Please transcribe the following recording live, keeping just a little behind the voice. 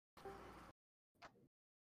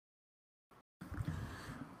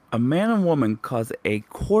A man and woman cause a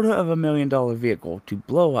 $250,000 vehicle to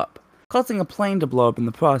blow up, causing a plane to blow up in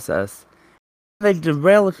the process. They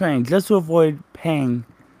derail a train just to avoid paying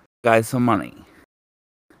guys some money.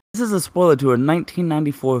 This is a spoiler to a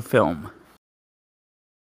 1994 film.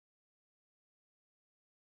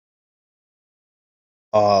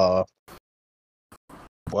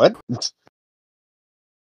 What?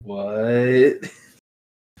 What?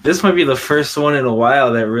 This might be the first one in a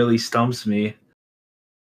while that really stumps me.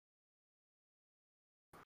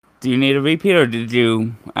 Do you need a repeat, or did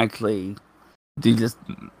you actually... Do you just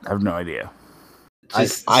have no idea?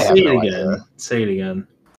 Just I say have it no again. idea. Say it again.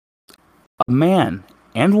 A man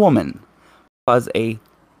and woman cause a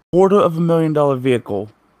 $250,000 vehicle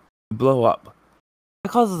to blow up. It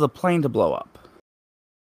causes a plane to blow up.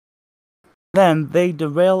 Then they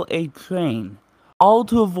derail a train, all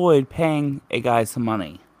to avoid paying a guy some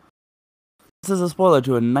money. This is a spoiler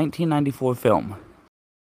to a 1994 film.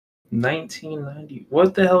 1990.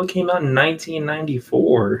 What the hell came out in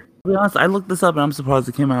 1994? To be honest, I looked this up and I'm surprised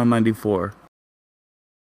it came out in 94.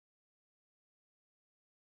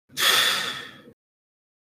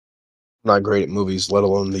 Not great at movies, let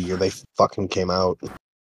alone the year they fucking came out.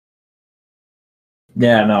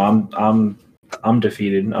 Yeah, no, I'm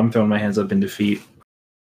defeated. I'm throwing my hands up in defeat.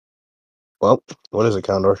 Well, what is it,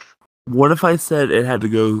 Condor? What if I said it had to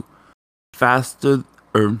go faster,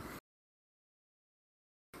 or...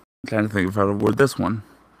 I'm trying to think if I would word this one.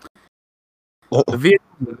 The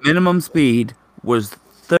vehicle's minimum speed was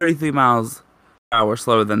 33 miles per hour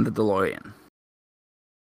slower than the DeLorean.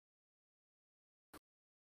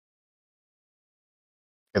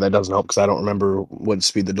 Yeah, that doesn't help because I don't remember what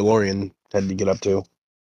speed the DeLorean had to get up to.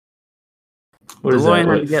 What is DeLorean that? had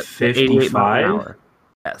What, to get to 88 miles an 55? hour.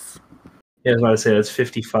 Yes. Yeah, I was about to say that's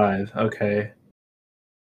 55. Okay.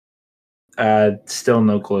 Still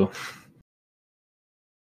no clue.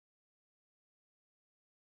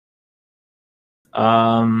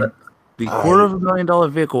 The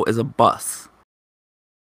 $250,000 vehicle is a bus.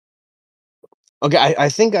 Okay, I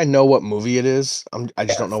think I know what movie it is. I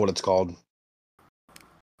just don't know what it's called.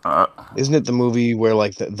 Isn't it the movie where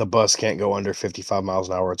like the bus can't go under 55 miles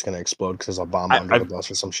an hour? It's going to explode because there's a bomb under the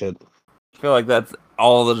bus or some shit. I feel like that's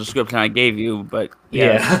all the description I gave you, but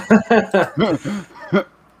yes.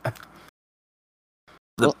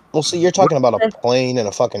 Yeah. Well, see, you're talking about a plane and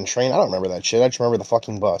a fucking train. I don't remember that shit. I just remember the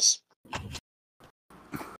fucking bus.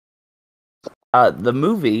 The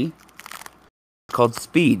movie called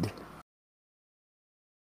Speed.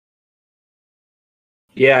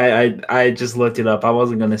 Yeah, I just looked it up. I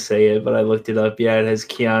wasn't gonna say it, but I looked it up. Yeah, it has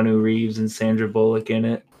Keanu Reeves and Sandra Bullock in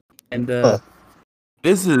it. And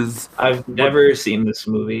this is... I've never seen this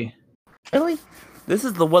movie. Really? This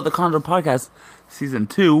is the What the Condor podcast, season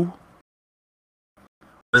 2.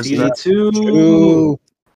 Season 2.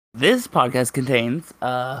 This podcast contains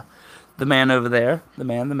the man over there, the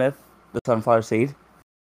man, the myth, the sunflower seed.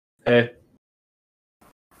 Hey.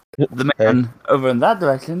 The man over in that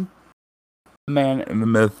direction, the man and the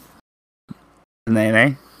myth, the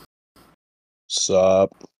Nene.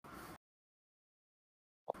 Sup?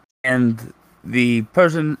 And the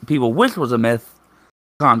person people wish was a myth,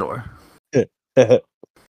 Condor. That's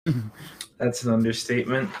an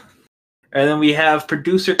understatement. And then we have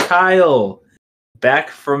producer Kyle back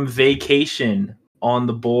from vacation on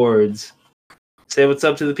the boards. Say what's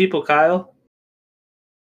up to the people, Kyle.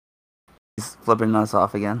 He's flipping us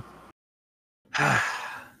off again.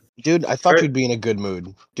 Dude, I thought you'd be in a good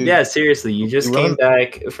mood. Dude, yeah, seriously, you just came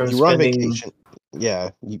back from spending... vacation.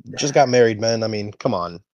 Yeah, you just got married, man. I mean, come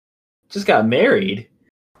on. Just got married?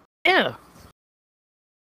 Yeah.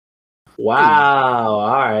 Wow.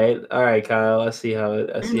 All right, Kyle. I see how it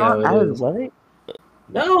is. No.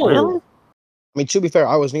 Really? I mean, to be fair,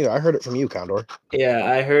 I wasn't either. I heard it from you, Condor.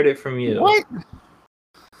 Yeah, I heard it from you. What?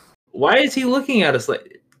 Why is he looking at us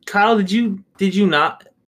like... Kyle, did you not?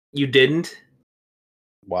 You didn't?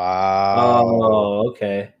 Wow. Oh,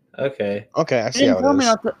 okay. Okay, I see how it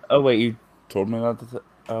is. Oh, wait, you told me not to...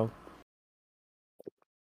 Oh.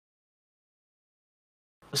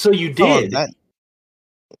 So you did?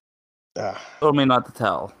 Told me not to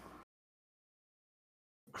tell.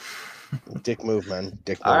 Dick move, man.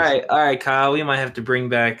 Dick move. All right, Kyle. We might have to bring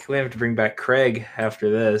back Craig after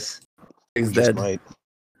this. He's dead. Might.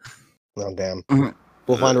 Oh damn.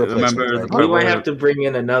 We'll find a replacement. We might have to bring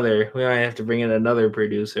in another.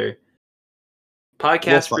 Producer.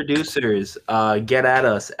 Podcast producers, get at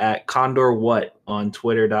us at CondorWhat on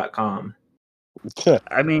Twitter.com.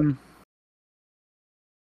 I mean,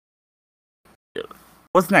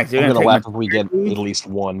 what's next? I'm gonna laugh if we get at least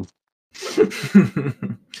one.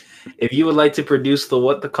 If you would like to produce the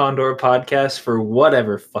What the Condor podcast for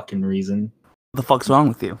whatever fucking reason, What the fuck's wrong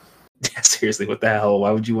with you? seriously, what the hell?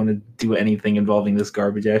 Why would you want to do anything involving this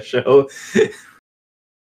garbage ass show?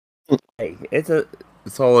 Hey, it's a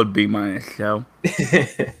solid B- show.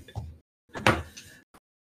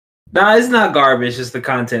 Nah, it's not garbage. Just the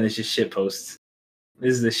content is just shit posts.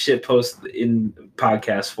 This is the shit post in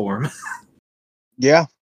podcast form. Yeah.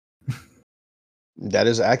 That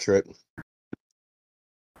is accurate.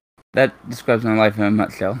 That describes my life in a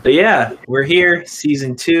nutshell. But yeah, we're here,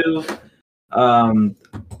 season 2.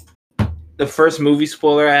 The first movie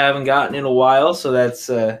spoiler I haven't gotten in a while, so that's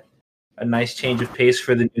a nice change of pace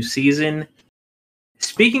for the new season.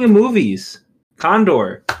 Speaking of movies,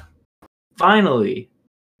 Condor, finally,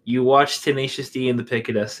 you watched Tenacious D and the Pick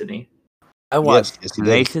of Destiny. I watched Yes,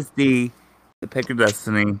 Tenacious D, The Pick of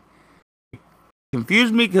Destiny.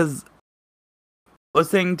 Confused me because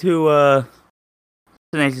listening to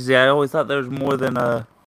Tenacious D, I always thought there was more than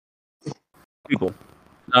people,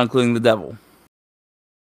 not including the devil.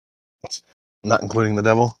 Not including the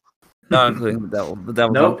devil? Not including the devil. The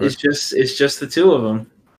devil's Nope, not it's just the two of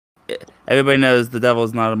them. Everybody knows the devil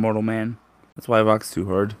is not a mortal man. That's why he rocks too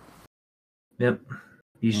hard. Yep,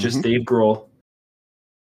 he's just Dave Grohl.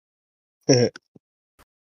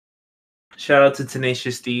 Shout out to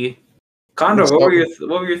Tenacious D. Condor, what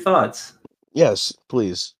were your thoughts? Yes,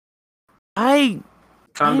 please. I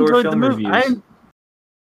Condor enjoyed film the movie. reviews.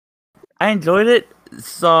 I enjoyed it.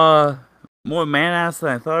 Saw more man ass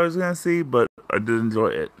than I thought I was gonna see, but I did enjoy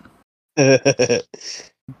it.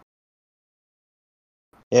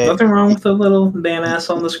 Yeah, Nothing wrong with a little man ass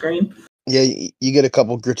on the screen. yeah, you get a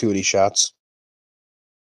couple gratuity shots.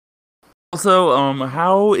 Also,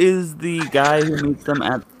 how is the guy who meets them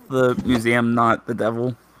at the museum not the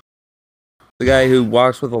devil? The guy who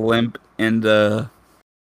walks with a limp and holds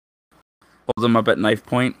him up at knife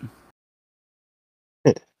point.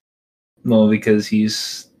 Well, because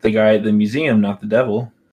he's the guy at the museum, not the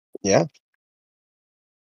devil. Yeah.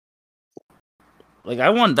 Like,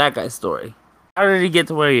 I want that guy's story. How did he get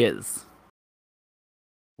to where he is?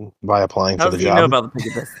 By applying How for the does he job. know about the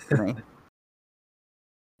Pick of Destiny?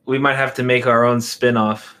 We might have to make our own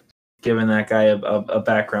spin-off, giving that guy a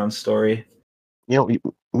background story. You know,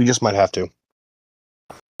 we just might have to.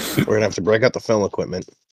 We're going to have to break out the film equipment.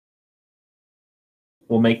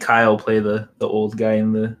 We'll make Kyle play the old guy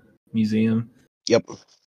in the museum. Yep.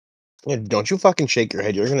 Yeah, don't you fucking shake your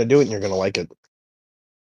head. You're going to do it and you're going to like it.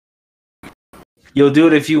 You'll do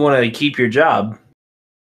it if you want to keep your job.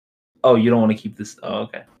 Oh, you don't want to keep this. Oh,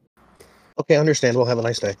 okay. Okay, understandable. Have a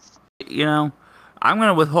nice day. You know, I'm going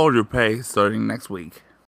to withhold your pay starting next week.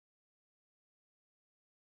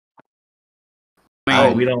 I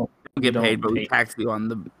mean, We don't get paid, but we tax you on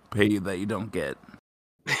the pay that you don't get.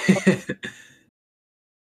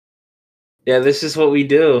 Yeah, this is what we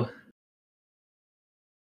do.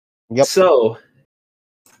 Yep. So,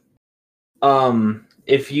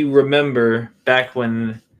 if you remember back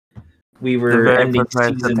when we were ending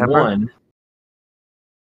season 1.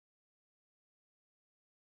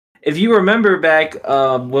 If you remember back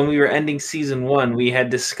when we were ending season 1, we had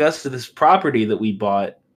discussed this property that we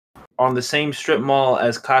bought on the same strip mall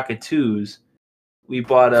as Cockatoo's. We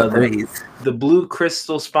bought the Blue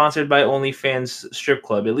Crystal, sponsored by OnlyFans strip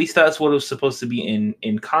club. At least that's what it was supposed to be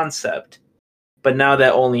in concept. But now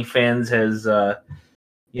that OnlyFans has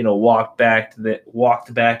walked back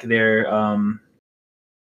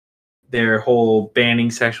their whole banning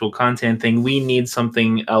sexual content thing, we need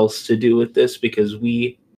something else to do with this because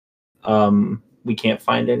we can't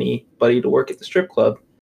find anybody to work at the strip club.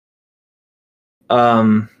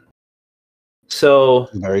 So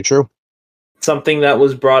very true. Something that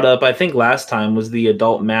was brought up, I think last time, was the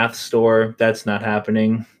adult math store. That's not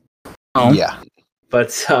happening. Oh. Yeah.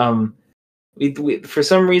 But we for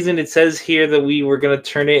some reason it says here that we were going to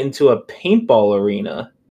turn it into a paintball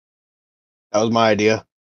arena. That was my idea.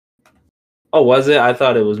 Oh, was it? I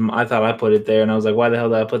thought I put it there, and I was like, why the hell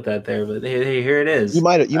did I put that there? But hey, here it is. You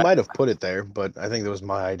might have put it there, but I think that was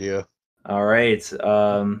my idea. All right.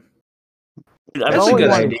 That's a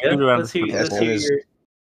good idea. Let's hear your...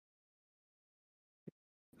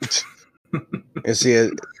 And see,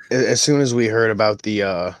 as soon as we heard about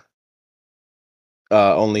the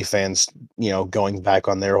OnlyFans, going back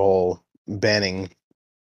on their whole banning,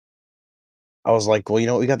 I was like,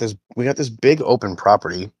 well, we got this big open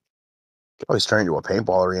property. Could always turn into a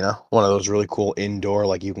paintball arena. One of those really cool indoor,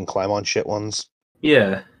 like you can climb on shit ones.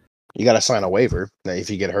 Yeah. You got to sign a waiver that if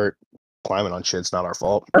you get hurt climbing on shit, it's not our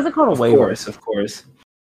fault. What's it called? A waiver? Of course.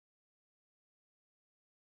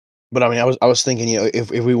 But I mean, I was thinking, if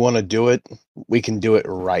we want to do it, we can do it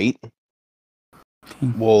right.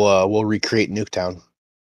 We'll recreate Nuketown.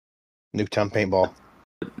 Nuketown paintball.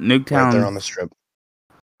 Nuketown. Right there on the strip.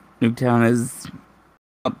 Nuketown is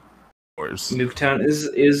outdoors. Nuketown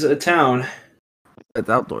is a town. It's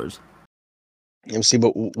outdoors. You see,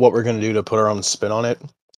 but what we're gonna do to put our own spin on it,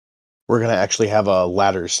 we're gonna actually have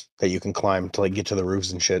ladders that you can climb to like get to the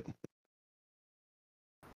roofs and shit.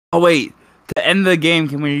 Oh wait, to end the game,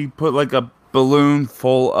 can we put like a balloon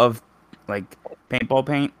full of like paintball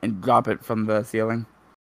paint and drop it from the ceiling?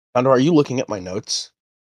 Condor, are you looking at my notes?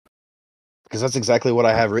 Because that's exactly what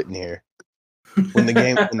I have written here. When the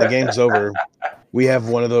game's over, we have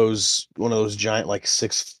one of those giant like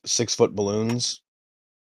six foot balloons.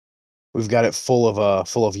 We've got it full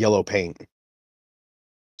of yellow paint.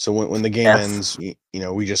 So when the game ends,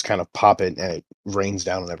 we just kind of pop it and it rains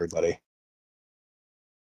down on everybody.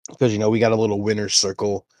 Because we got a little winner's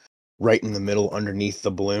circle right in the middle underneath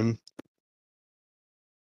the balloon.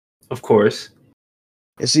 Of course.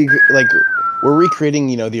 You see, like we're recreating,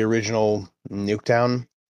 the original Nuketown,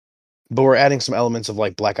 but we're adding some elements of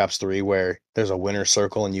like Black Ops 3 where there's a winner's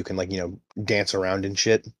circle and you can like, dance around and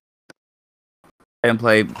shit. And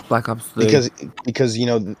play Black Ops 3. Because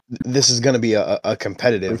this is going to be a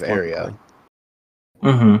competitive area.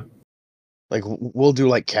 Mm-hmm. Like we'll do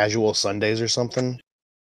like casual Sundays or something,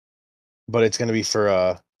 but it's going to be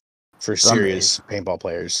for serious paintball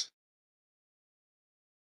players.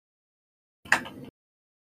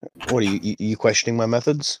 What are you questioning my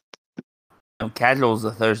methods? No, casual is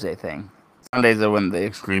a Thursday thing. Sundays are when the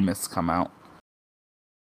extremists come out.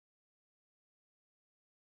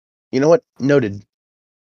 You know what? Noted.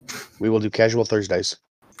 We will do casual Thursdays.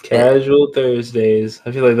 Casual Thursdays.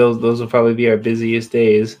 I feel like those will probably be our busiest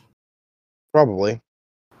days. Probably.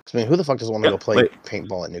 I mean, who the fuck doesn't want to go play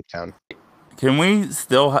paintball at Nuketown? Can we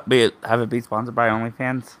still have it be sponsored by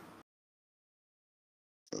OnlyFans?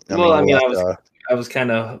 I was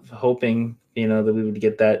kind of hoping, that we would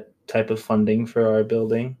get that type of funding for our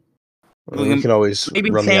building. We can always maybe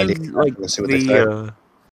run change the idea like and see what they say.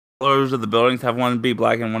 Colors of the buildings, have one be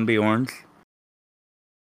black and one be orange.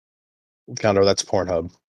 Condor, that's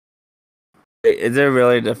Pornhub. Is there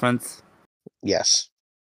really a difference? Yes.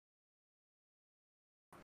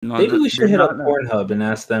 No, Maybe we should hit up Pornhub and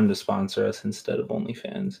ask them to sponsor us instead of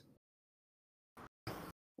OnlyFans.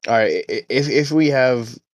 All right, if we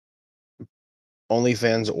have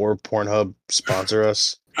OnlyFans or Pornhub sponsor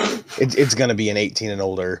us, it's gonna be an 18 and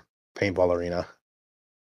older paintball arena.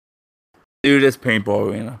 Dude, it's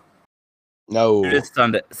paintball arena. No. Dude, it's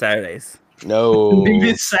Saturdays. No. Dude,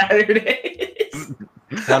 it's Saturdays.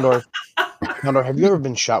 Condor, have you ever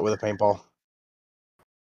been shot with a paintball?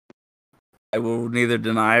 I will neither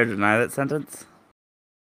deny or deny that sentence.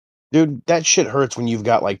 Dude, that shit hurts when you've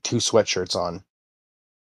got like 2 sweatshirts on.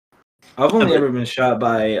 I've only ever been shot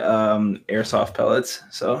by airsoft pellets,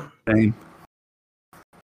 so. Same.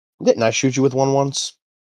 Didn't I shoot you with one once?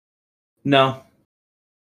 No.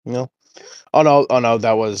 No. Oh no,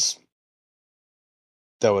 that was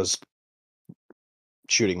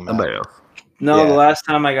shooting Matt. No, The last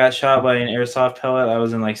time I got shot by an airsoft pellet, I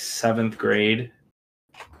was in like 7th grade.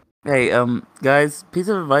 Hey, guys, piece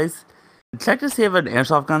of advice. Check to see if an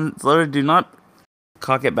airsoft gun is loaded. Do not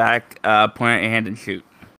cock it back, point at your hand and shoot.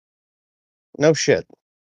 No shit.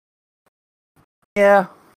 Yeah.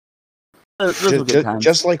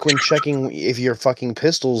 Just like when checking if your fucking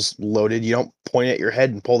pistol's loaded, you don't point at your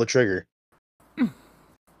head and pull the trigger.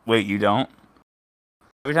 Wait, you don't?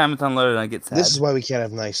 Every time it's unloaded, I get sad. This is why we can't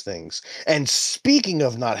have nice things. And speaking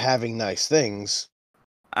of not having nice things,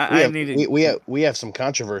 we have some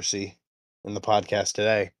controversy in the podcast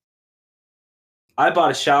today. I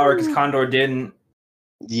bought a shower because Condor didn't.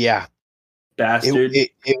 Yeah, bastard.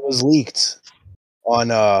 It was leaked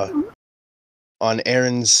on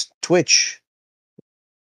Aaron's Twitch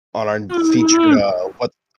on our featured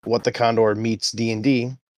what the Condor meets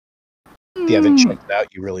D&D. If you haven't checked it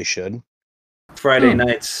out, you really should. Friday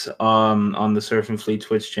nights on the Surf and Fleet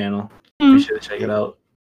Twitch channel. Be sure to check it out.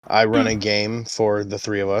 I run a game for the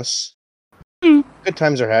 3 of us. Good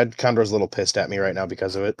times are had. Condor's a little pissed at me right now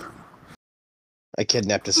because of it. I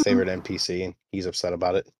kidnapped his favorite NPC and he's upset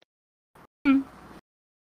about it.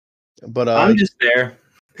 But I'm just there.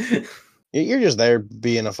 You're just there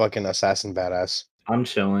being a fucking assassin badass. I'm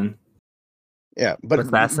chilling. Yeah, but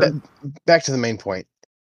back to the main point.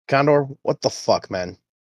 Condor, what the fuck, man?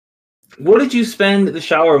 What did you spend the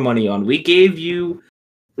shower money on?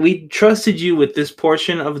 We trusted you with this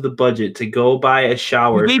portion of the budget to go buy a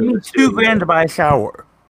shower. You gave me $2,000 to buy a shower.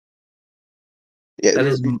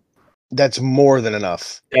 Yeah, that's more than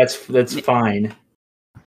enough. That's fine.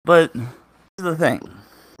 But here's the thing.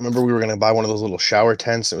 Remember we were going to buy one of those little shower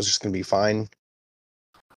tents? It was just going to be fine.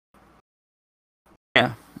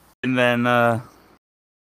 And then I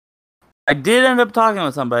did end up talking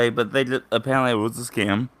with somebody, but they apparently it was a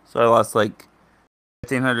scam. So I lost like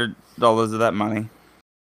 $1,500 of that money.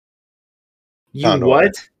 You Condor.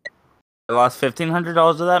 what? I lost $1,500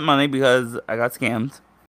 of that money because I got scammed.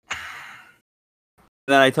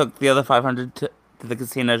 Then I took the other $500 to the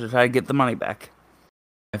casino to try to get the money back.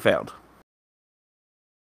 I failed.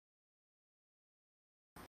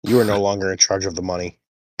 You are no longer in charge of the money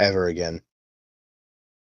ever again.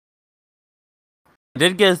 I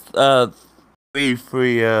did get 3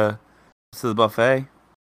 free to the buffet.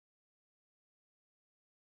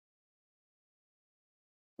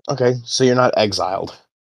 Okay, so you're not exiled.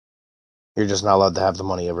 You're just not allowed to have the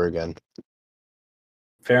money ever again.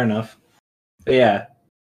 Fair enough. But yeah,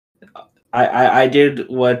 I did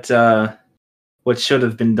what should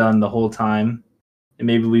have been done the whole time, and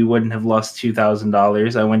maybe we wouldn't have lost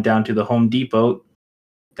 $2,000. I went down to the Home Depot,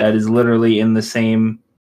 that is literally in the same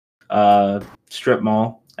strip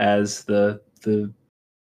mall as the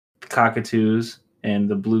Cockatoos and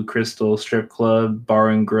the Blue Crystal Strip Club, Bar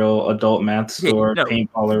and Grill, Adult Math Store, no.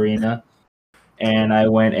 Paintball Arena, and I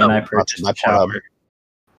went and No, I not purchased my a shower. Pornhub.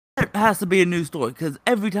 That has to be a new story, because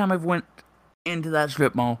every time I've went into that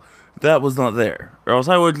strip mall, that was not there. Or else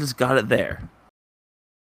I would have just got it there.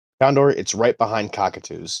 Condor, it's right behind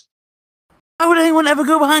Cockatoos. Why would anyone ever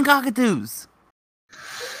go behind Cockatoos?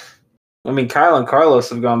 I mean, Kyle and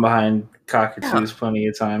Carlos have gone behind Cockatoos plenty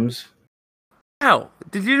of times. How?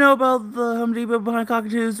 Did you know about the Home Depot behind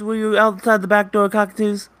Cockatoos? Were you outside the back door of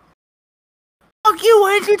Cockatoos? Fuck you,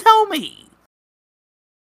 why didn't you tell me?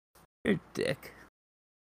 You're a dick.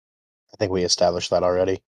 I think we established that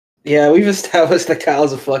already. Yeah, we've established that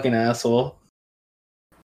Kyle's a fucking asshole.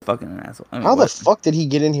 Fucking an asshole. I mean, How the what? fuck did he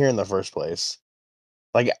get in here in the first place?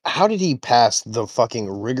 Like, how did he pass the fucking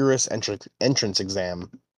rigorous entrance exam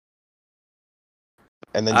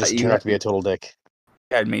and then just You turn out to be a total dick?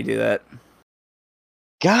 had me do that.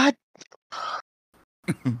 God.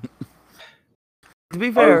 To be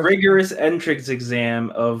A fair, rigorous entrance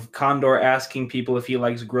exam of Condor asking people if he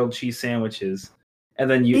likes grilled cheese sandwiches. And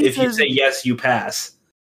then He if you says- say yes, you pass.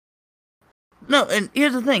 no, and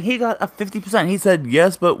here's the thing. He got a 50%. He said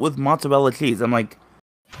yes, but with mozzarella cheese. I'm like,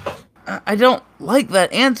 I don't like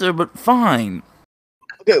that answer, but fine.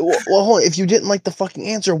 Okay, well, hold on. If you didn't like the fucking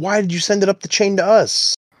answer, why did you send it up the chain to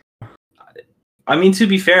us? I mean, to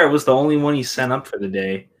be fair, it was the only one he sent up for the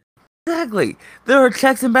day. Exactly. There are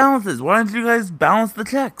checks and balances. Why don't you guys balance the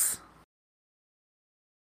checks?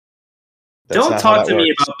 That's Don't not how talk that to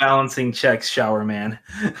me works. about balancing checks, shower man.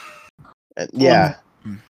 Yeah.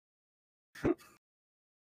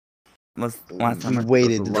 Last time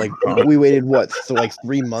We waited what? Like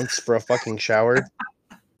 3 months for a fucking shower?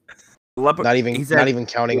 Not even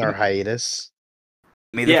counting our hiatus.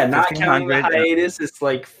 Yeah, not counting the hiatus, it's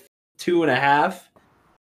like 2.5.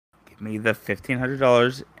 Give me the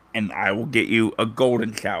 $1,500, and I will get you a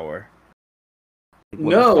golden shower.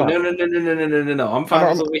 No. I'm fine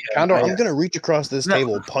with what we have. Condor, I'm gonna reach across this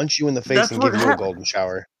table, punch you in the face, That's and what give you a happened. golden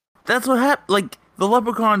shower. That's what happened. Like, the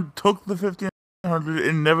leprechaun took the $1,500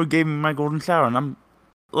 and never gave me my golden shower, and I'm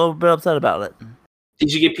a little bit upset about it.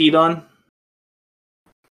 Did you get peed on?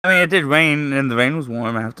 I mean, it did rain, and the rain was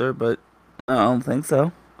warm after, but I don't think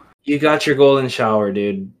so. You got your golden shower,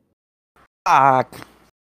 dude. Fuck.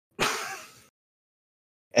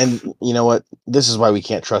 And you know what? This is why we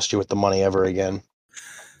can't trust you with the money ever again.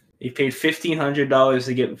 You paid $1,500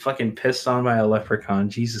 to get fucking pissed on by a leprechaun.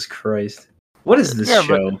 Jesus Christ. What is this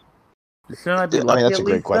show? Shouldn't I be I lucky mean, that's a at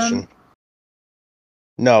great least, question. then?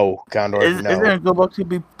 No, Condor, Is no. it a good luck to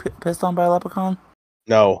be pissed on by a leprechaun?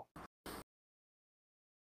 No.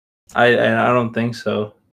 I don't think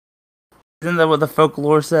so. Isn't that what the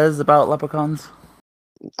folklore says about leprechauns?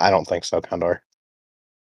 I don't think so, Condor.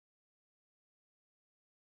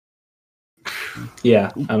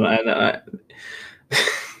 Yeah.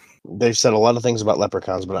 They've said a lot of things about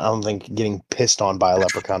leprechauns, but I don't think getting pissed on by a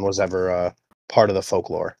leprechaun was ever part of the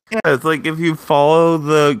folklore. Yeah, it's like if you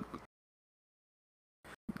follow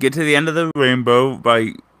get to the end of the rainbow,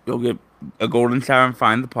 you'll get a golden shower and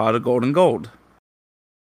find the pot of golden gold.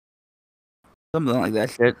 Something like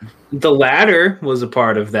that shit. The ladder was a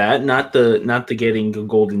part of that, not the getting a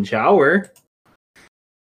golden shower.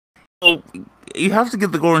 Well, you have to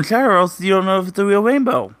get the golden shower, or else you don't know if it's a real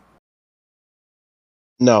rainbow.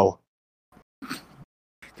 No. It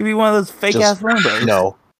could be one of those fake ass rainbows.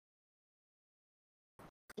 No.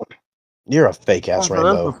 You're a fake ass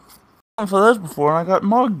rainbow. I went for those before and I got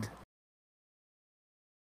mugged.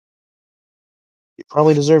 You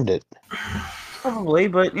probably deserved it. Probably,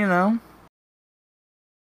 but you know.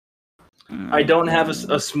 I don't have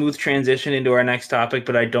a smooth transition into our next topic,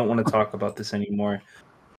 but I don't want to talk about this anymore.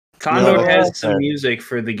 Condor No, has some fair. music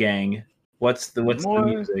for the gang. What's the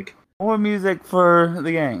music? More music for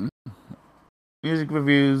the game. Music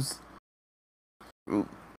reviews.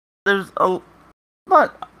 There's a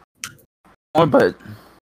lot more, but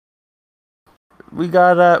we're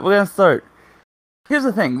gonna start. Here's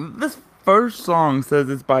the thing. This first song says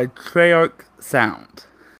it's by Treyarch Sound.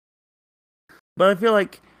 But I feel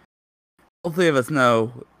like all three of us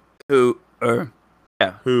know who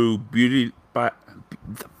Beauty by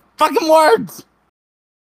the fucking words.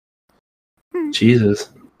 Jesus.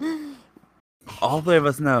 All three of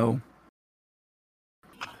us know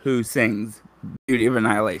who sings Beauty of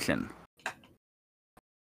Annihilation.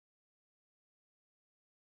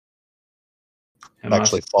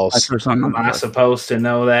 Actually false. That's her song on Am the I list. supposed to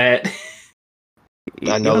know that?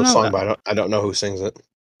 I know the song, but I don't know who sings it.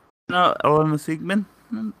 No, Elena Siegman.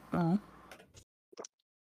 Oh. I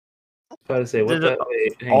was about to say, what Did that? it-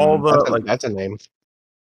 Wait, hang all on. the That's a name.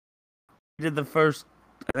 did the first,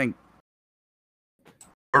 I think,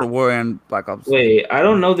 World War and Black Ops. Wait, I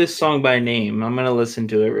don't know this song by name. I'm gonna listen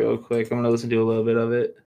to it real quick. I'm gonna listen to a little bit of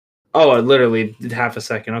it. Oh, I literally did half a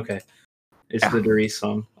second. Okay, it's the Doris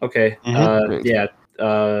song. Okay, Mhm. yeah,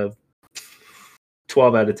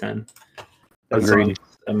 12 out of 10. That Agreed.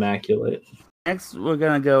 song's immaculate. Next, we're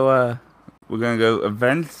gonna go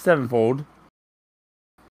Avenged Sevenfold.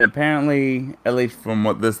 Apparently, at least from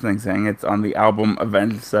what this thing's saying, it's on the album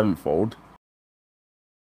Avenged Sevenfold.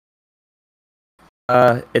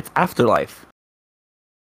 It's Afterlife.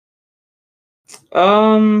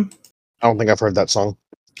 Um, I don't think I've heard that song.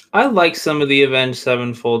 I like some of the Avenged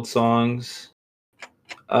Sevenfold songs.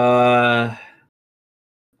 I'll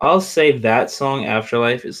say that song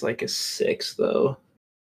Afterlife is like a 6 though.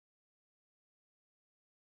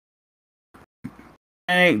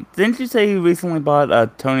 Hey, didn't you say you recently bought a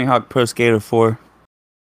Tony Hawk Pro Skater 4?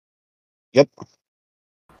 Yep.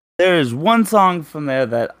 There is one song from there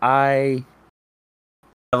that I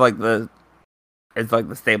like it's like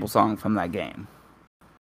the staple song from that game.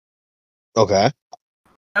 Okay.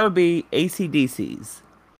 That would be AC/DC's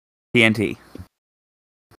TNT.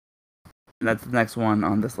 And that's the next one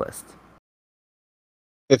on this list.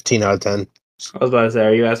 15 out of 10. I was about to say,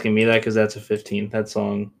 are you asking me that? Because that's a 15. That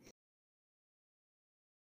song.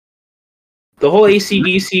 The whole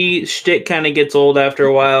AC/DC shtick kind of gets old after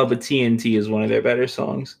a while, but TNT is one of their better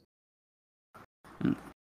songs.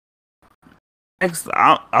 Next,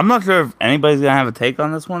 I'm not sure if anybody's gonna have a take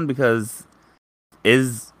on this one because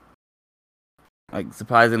is like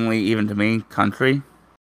surprisingly even to me country.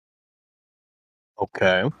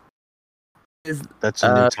 Okay. Is That's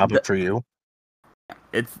a new topic for you.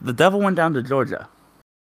 It's The Devil Went Down to Georgia.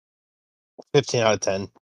 15 out of 10.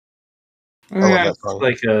 I love got that song.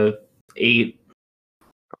 like a 8.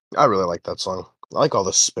 I really like that song. I like all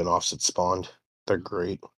the spin-offs it spawned. They're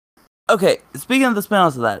great. Okay, speaking of the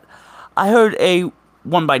spin-offs of that, I heard a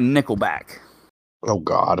one by Nickelback. Oh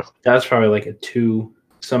God. That's probably like a 2.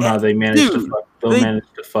 Somehow they managed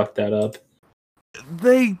to fuck that up.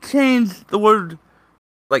 They changed the word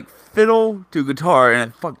like fiddle to guitar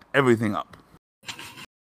and it fucked everything up.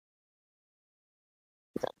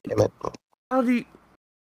 Damn it. How do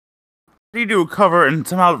you do a cover and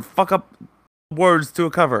somehow fuck up words to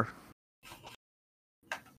a cover?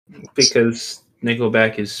 Because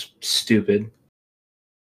Nickelback is stupid.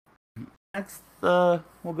 Next, we'll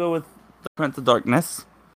go with The Prince of Darkness.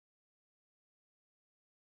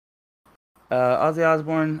 Ozzy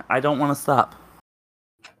Osbourne, I Don't Want to Stop.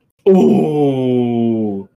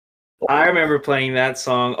 Ooh. I remember playing that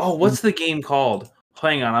song. Oh, what's the game called?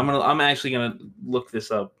 Hang on, I'm actually gonna look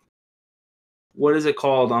this up. What is it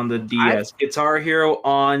called on the DS? Guitar Hero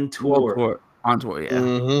on Tour. On Tour, yeah.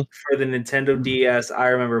 Mm-hmm. For the Nintendo DS, I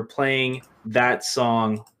remember playing that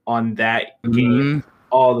song on that game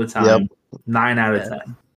all the time. Yep. 9 out of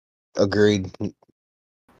 10. Agreed.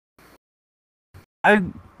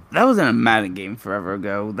 That was in a Madden game forever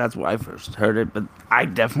ago. That's where I first heard it, but I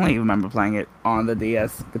definitely remember playing it on the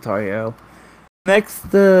DS Guitar Hero. Next,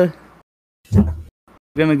 we're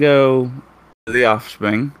gonna go to The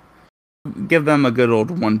Offspring. Give them a good old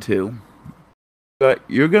 1-2. But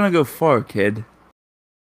you're gonna go far, kid.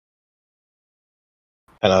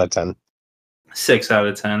 10 out of 10. 6 out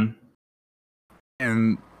of 10.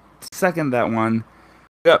 And second that one,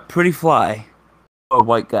 we got Pretty Fly, a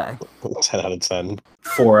white guy. 10 out of 10.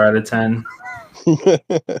 4 out of 10.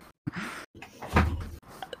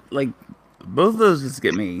 Like, both of those just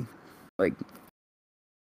get me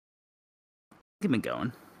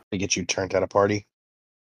going. They get you turned at a party.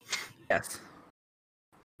 Yes.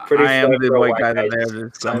 Pretty I am flat the for a white guy that guy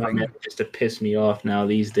they're somehow describing. manages to piss me off now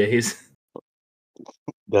these days.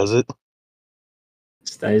 Does it?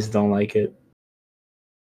 I just don't like it.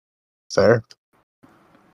 Fair.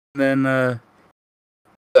 Then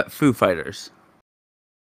got Foo Fighters,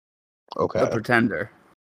 Okay. The Pretender.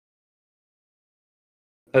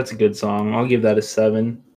 That's a good song. I'll give that a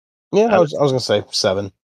 7. Yeah, I was gonna say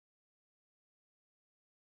 7.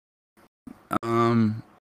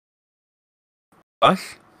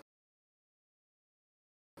 Rush.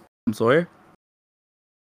 Tom Sawyer.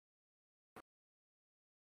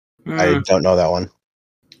 I don't know that one.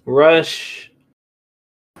 Rush.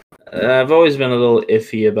 I've always been a little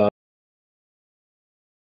iffy about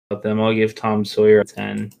them. I'll give Tom Sawyer a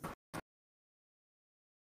 10.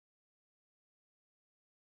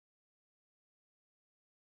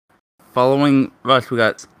 Following Rush, we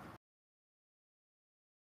got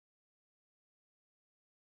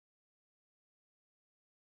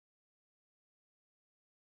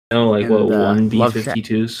Like and, what, one Love Shack.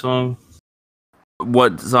 B-52 song?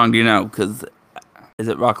 What song do you know? Because is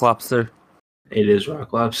it Rock Lobster? It is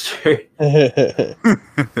Rock Lobster.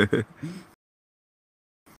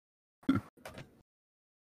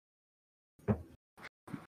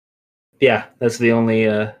 Yeah, that's the only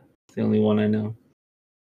one I know.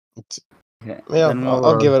 Okay. Yeah, Then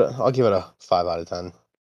I'll give it. I'll give it a 5 out of 10.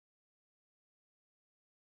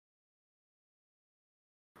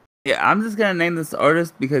 Yeah, I'm just gonna name this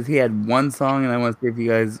artist because he had one song, and I want to see if you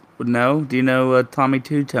guys would know. Do you know Tommy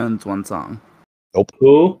Two Tone's one song?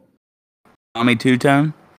 Who? Tommy Two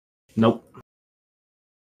Tone Nope.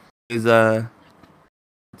 is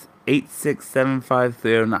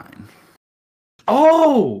 8675309.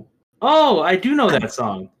 Oh, I do know that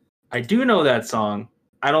song. I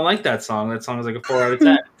don't like that song. That song is like a 4 out of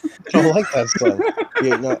 10. I don't like that song.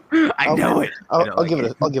 Yeah, no, I know it. I'll give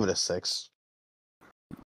it. I'll give it a 6.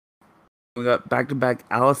 We got back-to-back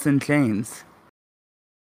Alice in Chains.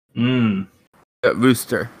 Mm. Got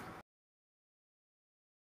Rooster.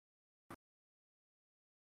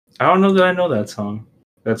 I don't know that I know that song.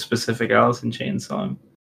 That specific Alice in Chains song.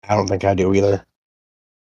 I don't think I do either.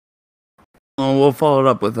 Well, we'll follow it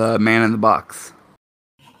up with Man in the Box.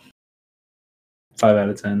 5 out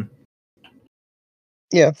of 10.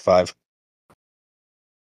 Yeah, 5.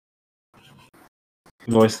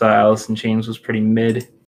 I've always thought Alice in Chains was pretty mid.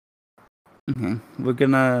 Okay,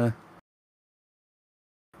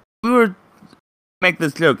 we were make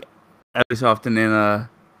this joke every so often in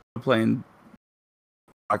playing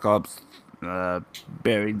Black Ops,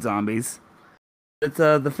 buried zombies. It's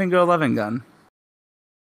the Finger 11 gun.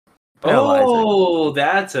 Paralyzer. Oh,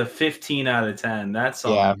 that's a 15 out of 10. That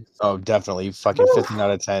song. Yeah. Oh, definitely. Fucking 15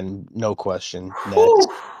 out of 10. No question. Next. Whew.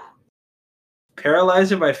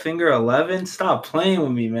 Paralyzer by Finger 11? Stop playing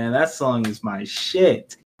with me, man. That song is my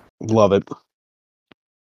shit. Love it.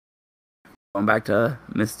 Going back to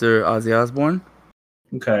Mr. Ozzy Osbourne.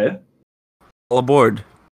 Okay. All aboard.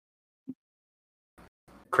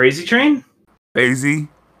 Crazy Train? Crazy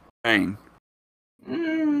Train.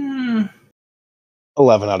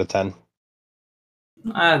 11 out of 10.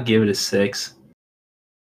 I'll give it a 6.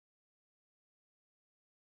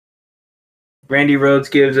 Randy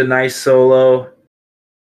Rhoads gives a nice solo.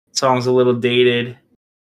 Song's a little dated.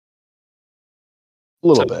 A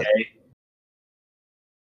little bit.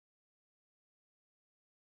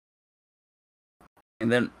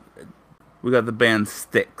 And then we got the band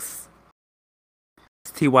Styx.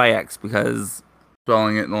 It's TYX because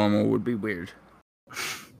spelling it normal would be weird.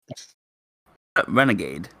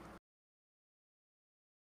 Renegade.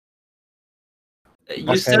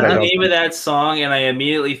 You said the name of that song, and I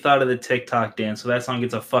immediately thought of the TikTok dance, so that song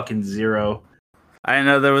gets a fucking 0. I didn't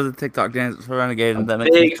know there was a TikTok dance for Renegade. And that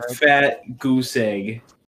makes big fat goose egg.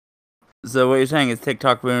 So what you're saying is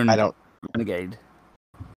TikTok ruined I don't. Renegade.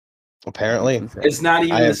 Apparently. It's not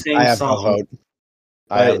even the same I have song. no vote.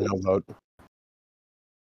 I have no vote.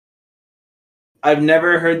 I've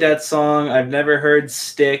never heard that song. I've never heard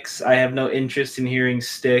Styx. I have no interest in hearing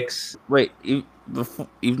Styx. Wait, you've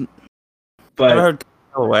but never heard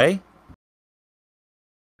Go Away?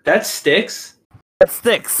 That's Styx? That's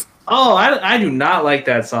Styx. Oh, I do not like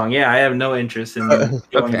that song. Yeah, I have no interest in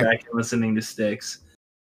going back and listening to Styx.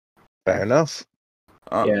 Fair enough.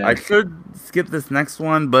 Yeah. I could skip this next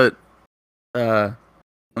one, but I'm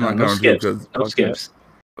not going to because no skips.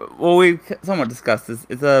 Well, we somewhat discussed this.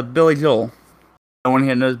 It's a Billy Joel. No one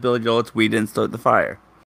here knows Billy Joel. It's We Didn't Start the Fire.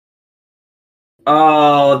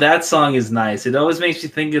 Oh, that song is nice. It always makes you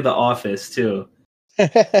think of The Office too.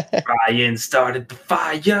 Ryan started the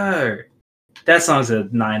fire. That song's a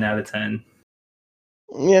 9 out of 10.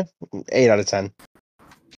 Yeah, 8 out of 10.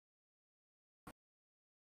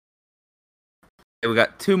 Okay, we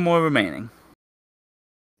got 2 more remaining.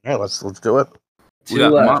 All right, let's do it. We 2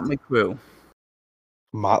 got left. Motley Crue.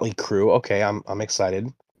 Motley Crue. Okay, I'm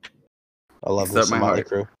excited. I love me Start some My Motley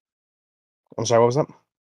Heart. Crue. I'm sorry, what was that?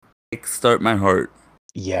 Start My Heart.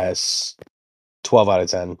 Yes. 12 out of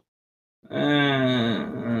 10.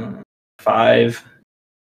 5.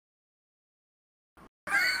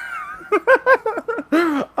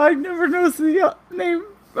 I never noticed the name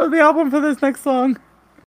of the album for this next song.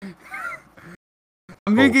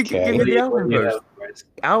 I'm gonna give Okay. you the album Yeah, first. of course.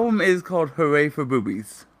 The album is called Hooray for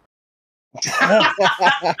Boobies.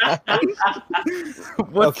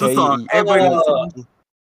 What's the Okay, song? Everybody knows the song.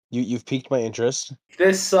 You've piqued my interest.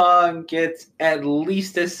 This song gets at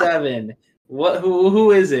least a 7.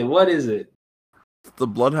 Who is it? What is it? It's the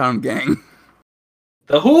Bloodhound Gang.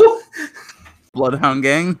 The who? Bloodhound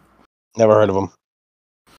Gang? Never heard of them.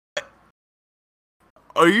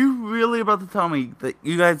 Are you really about to tell me that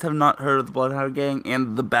you guys have not heard of the Bloodhound Gang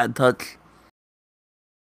and the Bad Touch?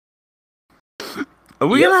 Are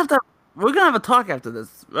we gonna have to? We're gonna have a talk after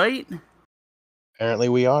this, right? Apparently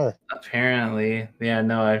we are. Apparently. Yeah,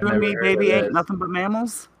 no, I've You never and me, heard baby, of ain't this. nothing but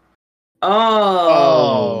mammals.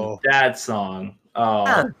 Oh, that song.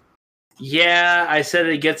 Oh. Yeah, I said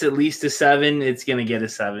it gets at least a 7. It's gonna get a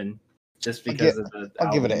 7. Just because of the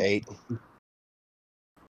I'll give it an album. 8.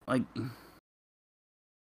 Like,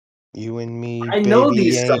 You and me, I know baby,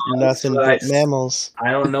 these ain't songs, nothing but but mammals.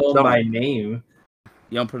 I don't know them by name.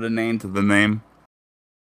 you don't put a name to the name.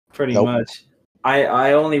 Pretty Nope. much.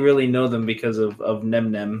 I only really know them because of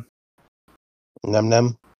Nem Nem. Nem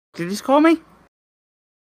Nem. Did you just call me?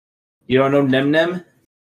 You don't know Nem Nem?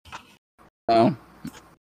 No.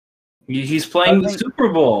 He's playing the think- Super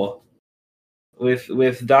Bowl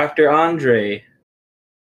with Dr. Andre.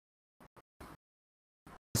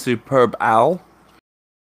 Superb Owl.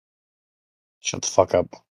 Shut the fuck up.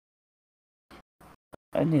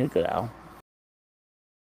 I need a good owl.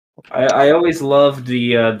 I always loved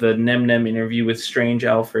the Nem Nem interview with Strange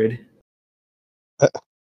Alfred.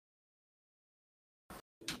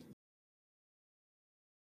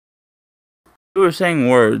 You were saying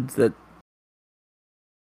words that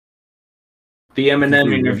The Eminem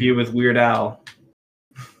Mhm. interview with Weird Al.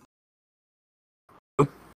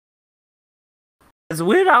 has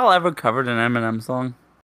Weird Al ever covered an Eminem song?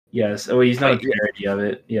 Yes. Oh, he's not Wait, a parody of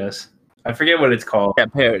it. Yes. I forget what it's called. Yeah,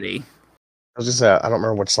 parody. I was just saying, I don't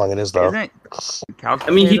remember which song it is though. Isn't it? Couch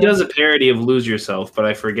I mean, he Potato? does a parody of "Lose Yourself," but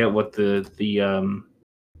I forget what the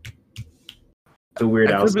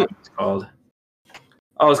Weird I Al could be- song is called.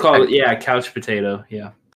 Oh, it's called Couch Potato.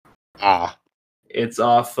 Yeah, Ah, it's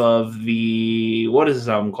off of the what is this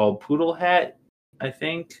album called? Poodle Hat, I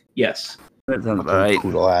think. Yes. That sounds about right.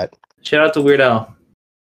 Poodle Hat. Shout out to Weird Al.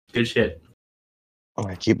 Good shit. All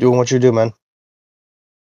right, keep doing what you do, man.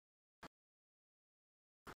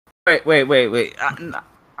 Wait. I'm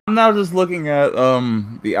now just looking at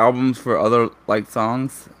the albums for other like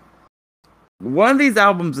songs. One of these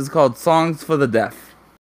albums is called Songs for the Deaf.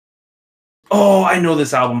 Oh, I know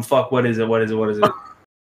this album. Fuck, what is it?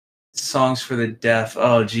 Songs for the Deaf.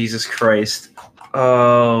 Oh, Jesus Christ.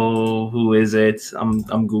 Oh, who is it? I'm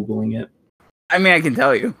googling it. I mean, I can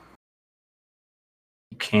tell you.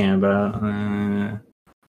 You can, but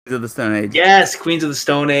These are the Stone Age. yes, Queens of the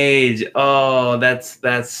Stone Age. Oh, that's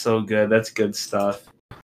so good. That's good stuff.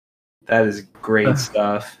 That is great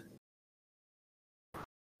stuff.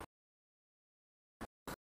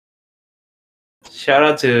 Shout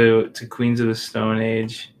out to Queens of the Stone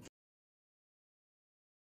Age.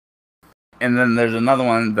 And then there's another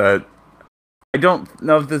one that I don't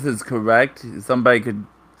know if this is correct. Somebody could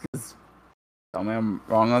just tell me I'm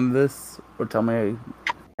wrong on this or tell me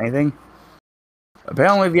anything.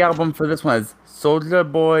 Apparently, the album for this one is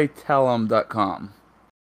SoldierBoyTellEm.com.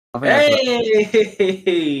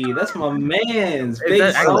 Hey, that's my man's Is Big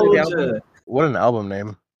that actually the Soldier. What an album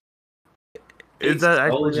name. Is that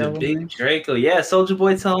actually the Soldier, album Big name? Draco? Yeah,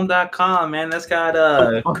 SoldierBoyTellEm.com, man. That's got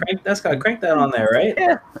Crank That on there, right?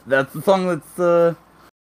 Yeah, that's the song that's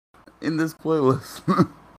in this playlist.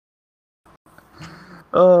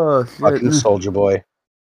 Oh shit! Fucking Soldier Boy.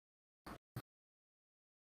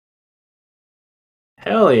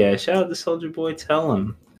 Hell yeah! Shout out to Soldier Boy. Tell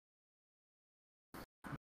him.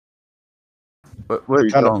 What are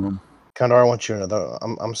you Kind of- calling them? Condor, I want you to know,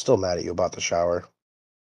 I'm still mad at you about the shower.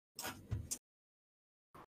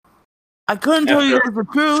 I couldn't tell you guys the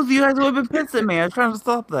truth. You guys would have been pissed at me. I was trying to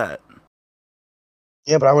stop that.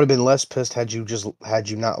 Yeah, but I would have been less pissed had you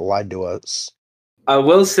not lied to us. I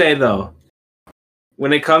will say though,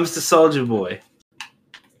 when it comes to Soldier Boy,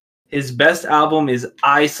 his best album is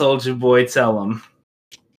I Soldier Boy Tell Him.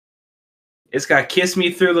 It's got Kiss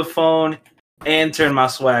Me Through the Phone, and turn my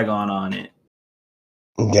swag on it.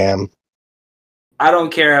 Damn. I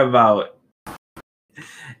don't care about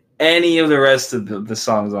any of the rest of the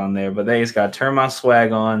songs on there, but they just got Turn My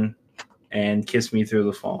Swag On and Kiss Me Through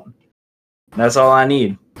the Phone. That's all I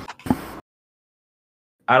need.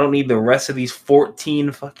 I don't need the rest of these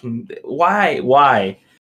 14 fucking... Why? Why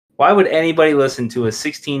would anybody listen to a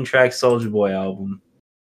 16-track Soulja Boy album?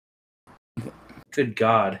 Good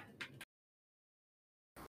God.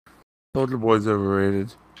 Soulja Boy's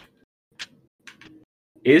overrated.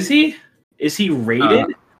 Is he? Is he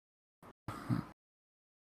rated?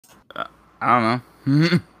 I don't know.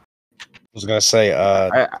 I was gonna say,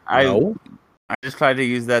 no. I just tried to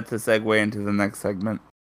use that to segue into the next segment.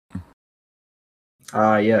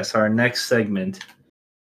 Yes, our next segment.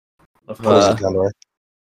 Of Close course. the Condor.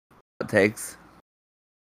 It takes.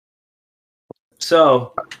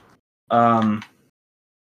 So, I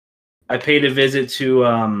paid a visit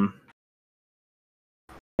to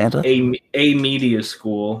Santa? a media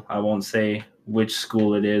school. I won't say which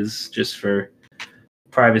school it is, just for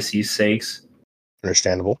privacy's sakes.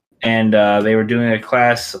 Understandable. And they were doing a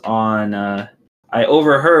class on. I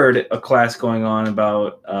overheard a class going on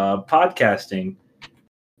about podcasting,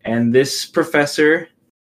 and this professor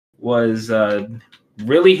was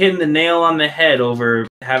really hitting the nail on the head over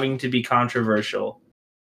having to be controversial.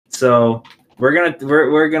 So we're gonna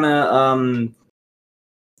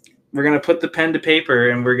put the pen to paper,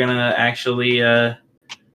 and we're gonna actually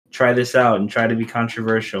try this out and try to be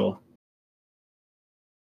controversial.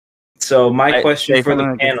 So my question for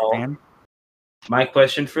the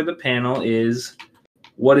panel is,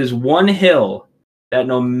 what is one hill that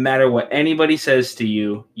no matter what anybody says to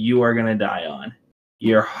you, you are gonna die on?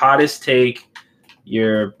 Your hottest take,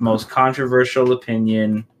 your most controversial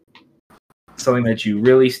opinion, something that you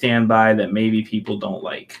really stand by that maybe people don't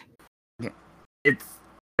like. I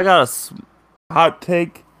got a hot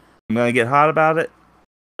take. I'm gonna get hot about it.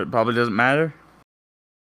 It probably doesn't matter.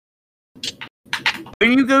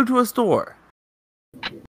 When you go to a store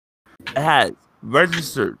that has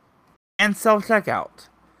registered and self-checkout,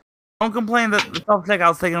 don't complain that the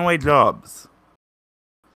self-checkout's taking away jobs.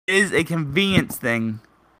 It is a convenience thing.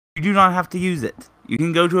 You do not have to use it. You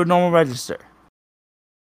can go to a normal register.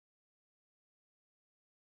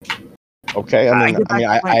 Okay,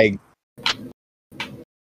 I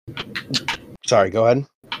Sorry, go ahead.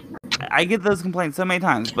 I get those complaints so many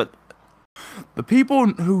times, but the people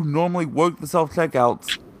who normally work the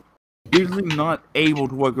self-checkouts usually not able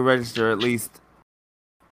to work a register, at least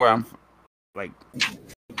where I'm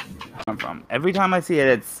from. Every time I see it,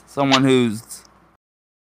 it's someone who's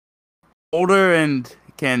older and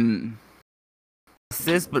can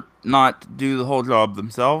assist but not do the whole job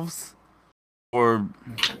themselves, or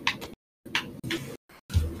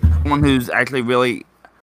someone who's actually really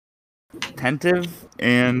attentive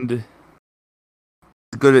and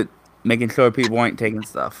good at making sure people ain't taking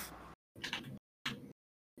stuff.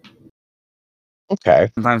 Okay.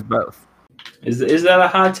 Sometimes both. Is that a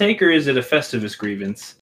hot take, or is it a Festivus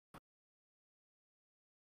grievance?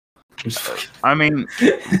 I mean,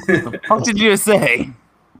 what the fuck did you just say?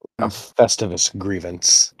 A Festivus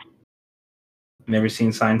grievance. Never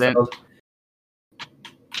seen Seinfeld?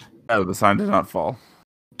 Oh, the sign did not fall.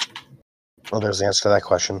 Well, there's the answer to that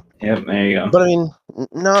question. Yep, there you go. But I mean,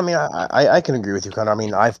 no, I mean, I can agree with you, Connor. I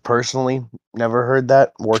mean, I've personally never heard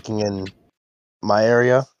that working in my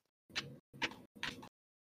area.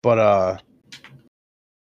 But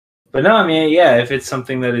no, I mean, yeah, if it's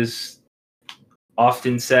something that is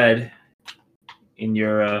often said in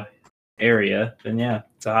your area, then yeah,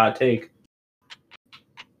 it's a hot take.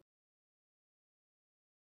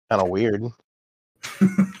 kind of weird.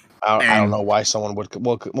 I don't know why someone would.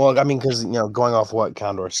 Well, I mean, because going off what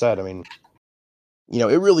Condor said, I mean,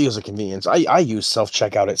 it really is a convenience. I use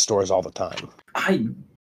self-checkout at stores all the time. I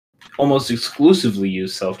almost exclusively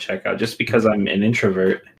use self-checkout just because I'm an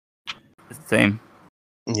introvert. Same.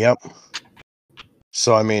 Yep.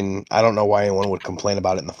 So, I mean, I don't know why anyone would complain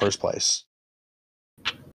about it in the first place.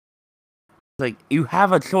 Like, you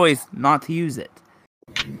have a choice not to use it.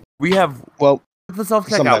 We have... Well, the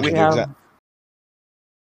self-checkout, we have...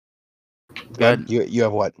 Good. You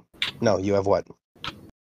have what? No, you have what?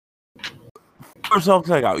 For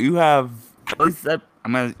self-checkout, you have... At least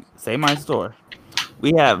I'm going to say my store.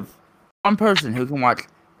 We have one person who can watch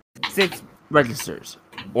 6 registers.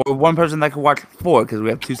 Or one person that can watch 4, because we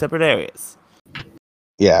have 2 separate areas.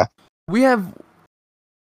 Yeah. We have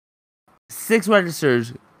 6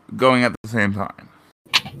 registers going at the same time.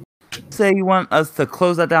 Say you want us to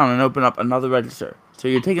close that down and open up another register. So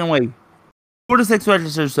you're taking away 4 to 6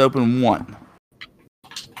 registers to open one.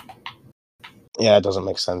 Yeah, it doesn't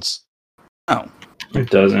make sense. No. It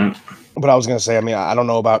doesn't. But I was gonna say, I mean, I don't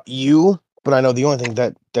know about you, but I know the only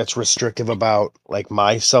thing that's restrictive about like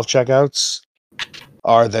my self checkouts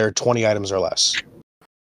are there 20 items or less.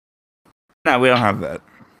 No, we don't have that.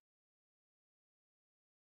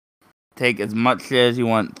 Take as much shit as you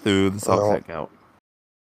want through the self-checkout.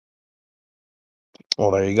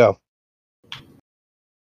 Well, there you go.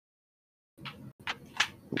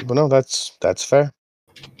 But no, that's fair.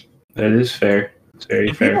 That is fair. It's very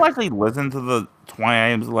Do fair. people actually listen to the 20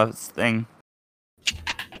 items less thing?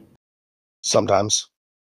 Sometimes.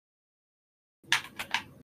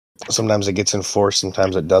 Sometimes it gets enforced,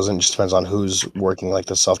 sometimes it doesn't. Just depends on who's working like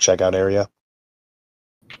the self-checkout area.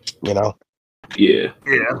 You know? Yeah.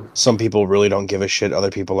 Yeah. Some people really don't give a shit.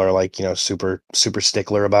 Other people are like, super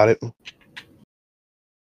stickler about it.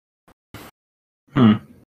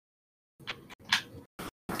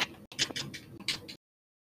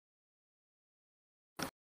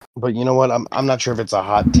 But you know what? I'm not sure if it's a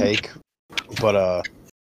hot take, but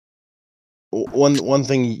one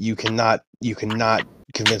thing you cannot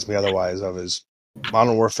convince me otherwise of is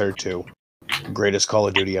Modern Warfare 2, greatest Call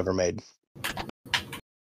of Duty ever made.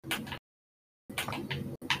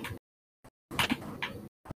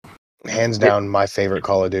 Hands down, my favorite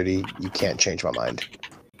Call of Duty. You can't change my mind.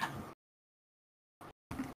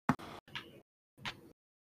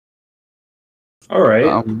 All right.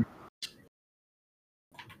 I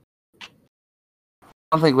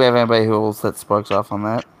don't think we have anybody who will set Sparks off on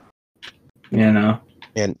that. Yeah, no.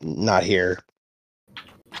 And not here.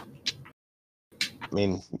 I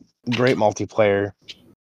mean, great multiplayer.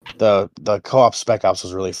 The co-op Spec Ops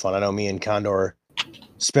was really fun. I know me and Condor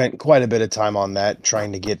spent quite a bit of time on that,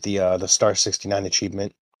 trying to get the Star 69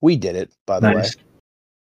 achievement. We did it, by the way.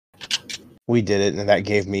 We did it, and that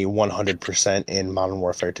gave me 100% in Modern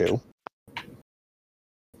Warfare 2.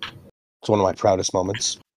 It's one of my proudest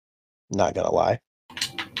moments. Not gonna lie.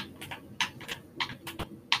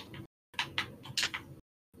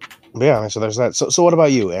 But yeah, so there's that. So what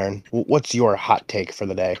about you, Aaron? What's your hot take for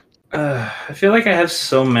the day? I feel like I have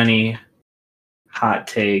so many hot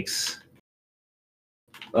takes.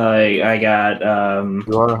 Like I got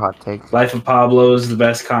Your hot take. Life of Pablo is the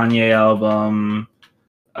best Kanye album.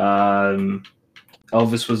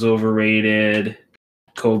 Elvis was overrated.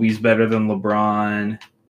 Kobe's better than LeBron.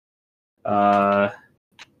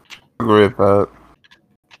 Agree with that.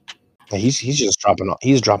 He's just dropping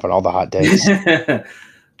all the hot takes.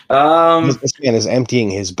 This man is emptying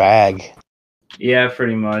his bag. Yeah,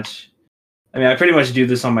 pretty much. I mean, I pretty much do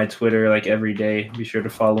this on my Twitter like every day. Be sure to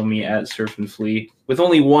follow me at Surf and Flee with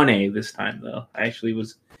only one A this time, though. I actually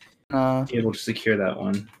was able to secure that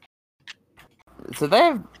one. So they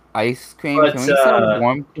have ice cream. But, Can we sell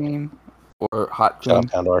warm cream or hot cream?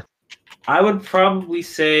 Condor. I would probably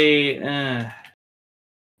say,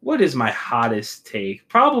 what is my hottest take?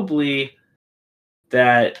 Probably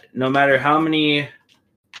that no matter how many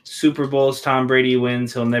Super Bowls Tom Brady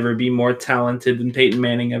wins, he'll never be more talented than Peyton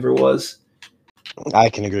Manning ever was. I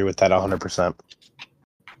can agree with that 100%.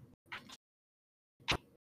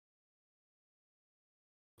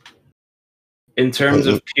 In terms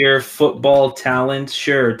of pure football talent,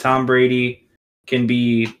 sure, Tom Brady can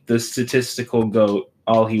be the statistical GOAT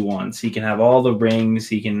all he wants. He can have all the rings.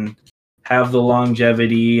 He can have the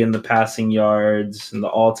longevity and the passing yards and the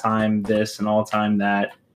all-time this and all-time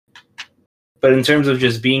that. But in terms of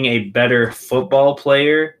just being a better football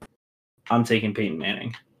player, I'm taking Peyton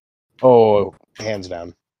Manning. Oh, hands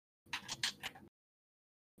down.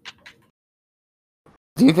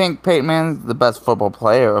 Do you think Peyton Manning's the best football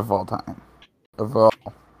player of all time? Overall?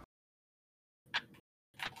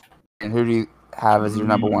 And who do you have as your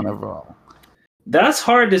number one overall? That's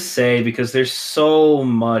hard to say because there's so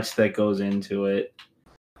much that goes into it.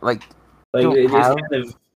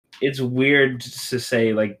 It's weird to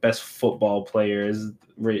say like best football player is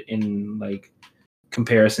in like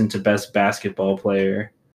comparison to best basketball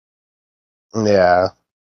player. Yeah.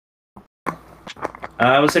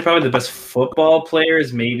 I would say probably the best football player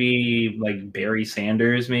is maybe like Barry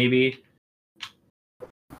Sanders, maybe.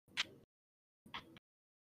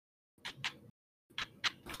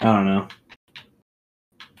 I don't know.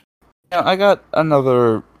 Yeah, I got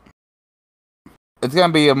another. It's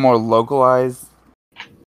gonna be a more localized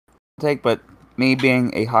take, but me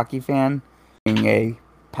being a hockey fan, being a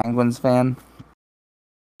Penguins fan,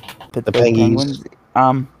 Pittsburgh Penguins.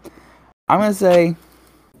 I'm gonna say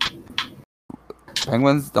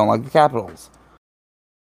Penguins don't like the Capitals.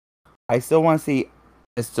 I still want to see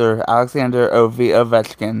Mr. Alexander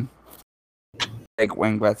Ovechkin take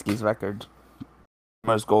Wayne Gretzky's record,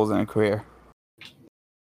 most goals in a career.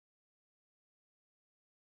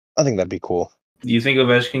 I think that'd be cool. Do you think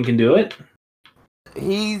Ovechkin can do it?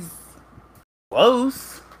 He's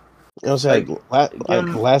close. You know, say Like, give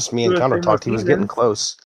him last me and 2 or Condor 3 more talked, he was getting seasons.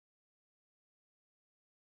 close.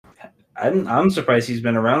 I'm surprised he's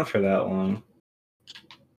been around for that long.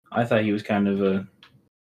 I thought he was kind of a.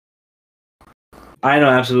 I know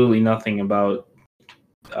absolutely nothing about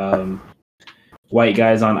white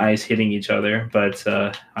guys on ice hitting each other, but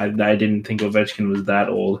I didn't think Ovechkin was that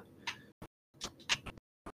old.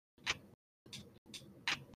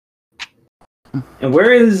 And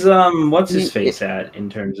where is what's his face at in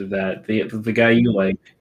terms of that? The guy you like?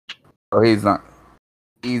 Oh, he's not.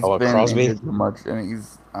 He's been Crosby? injured too much, and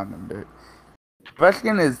he's not gonna do it.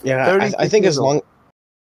 Ovechkin is Yeah, 36 I think years old.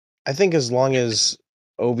 I think as long as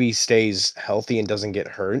Ovi stays healthy and doesn't get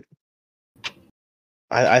hurt,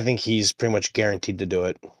 I think he's pretty much guaranteed to do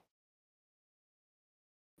it.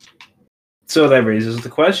 So that raises the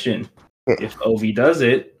question: if Ovi does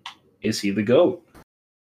it, is he the GOAT?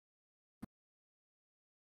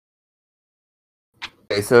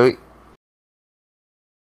 Okay, so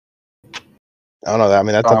I don't know that. I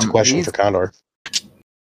mean, that's a question for Condor.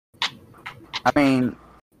 I mean,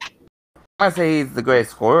 I might say he's the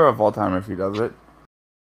greatest scorer of all time if he does it.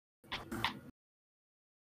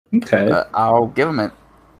 Okay. I'll give him it.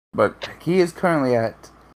 But he is currently at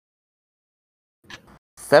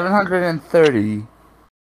 730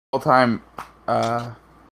 all-time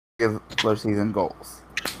regular season goals.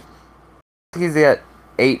 He's at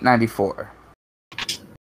 894.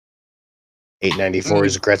 894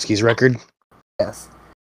 is Gretzky's record. Yes.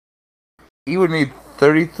 He would need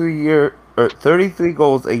 33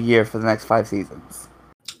 goals a year for the next 5 seasons.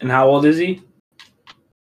 And how old is he?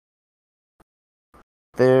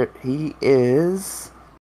 He is.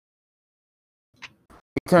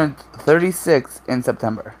 He turned 36 in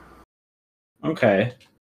September. Okay.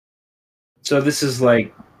 So this is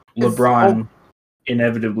like LeBron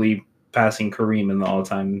inevitably passing Kareem in the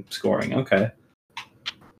all-time scoring. Okay.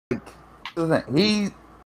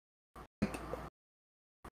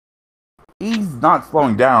 He's not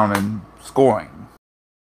slowing down and scoring.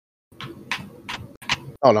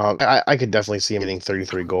 Oh no, I could definitely see him getting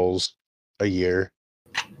 33 goals a year,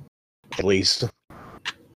 at least.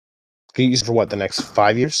 Could you use it for what, the next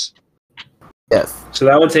 5 years? Yes. So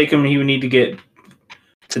that would take him. He would need to get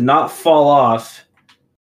to not fall off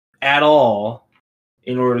at all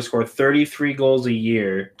in order to score 33 goals a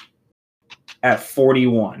year at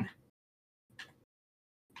 41.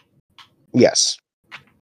 Yes.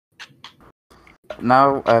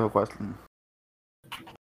 Now I have a question.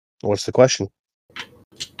 What's the question?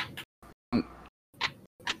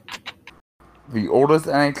 The oldest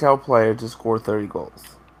NHL player to score 30 goals.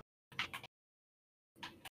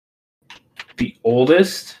 The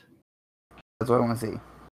oldest? That's what I want to see.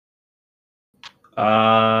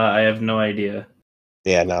 I have no idea.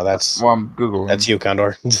 Yeah, no, that's well, I'm Googling. That's you,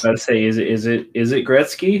 Condor. Let's say, is it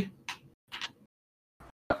Gretzky?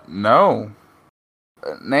 No.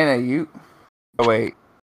 Nana, you. Oh wait.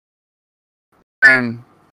 And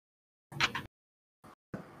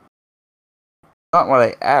not what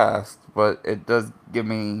I asked, but it does give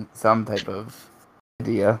me some type of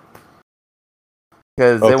idea.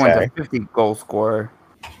 Because they went to 50 goal scorer.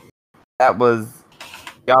 That was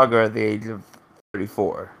Yager at the age of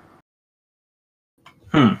 34.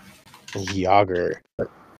 Yager.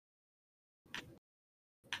 Okay.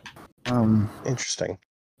 Interesting.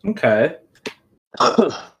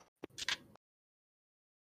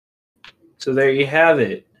 So there you have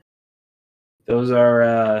it. Those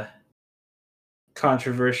are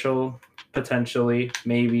controversial, potentially,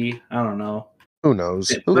 maybe. I don't know. Who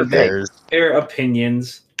knows? Who cares? They're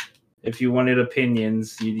opinions. If you wanted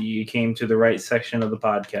opinions, you came to the right section of the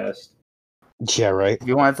podcast. Yeah, right. If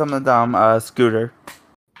you want something dumb, Scooter.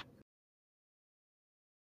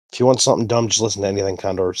 If you want something dumb, just listen to anything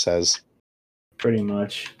Condor says. Pretty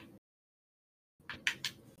much.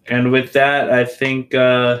 And with that, I think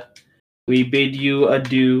we bid you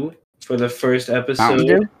adieu for the first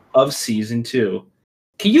episode of season 2.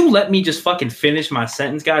 Can you let me just fucking finish my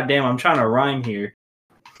sentence? Goddamn, I'm trying to rhyme here.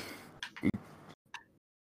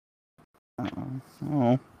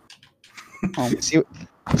 See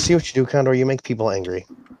what you do, Condor? You make people angry.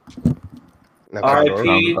 Now,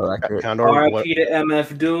 R.I.P. Condor, R.I.P. to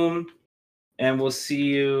MF Doom, and we'll see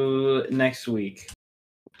you next week.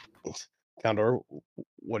 Condor,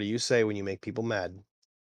 what do you say when you make people mad?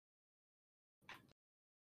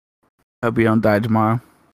 Hope you don't die tomorrow.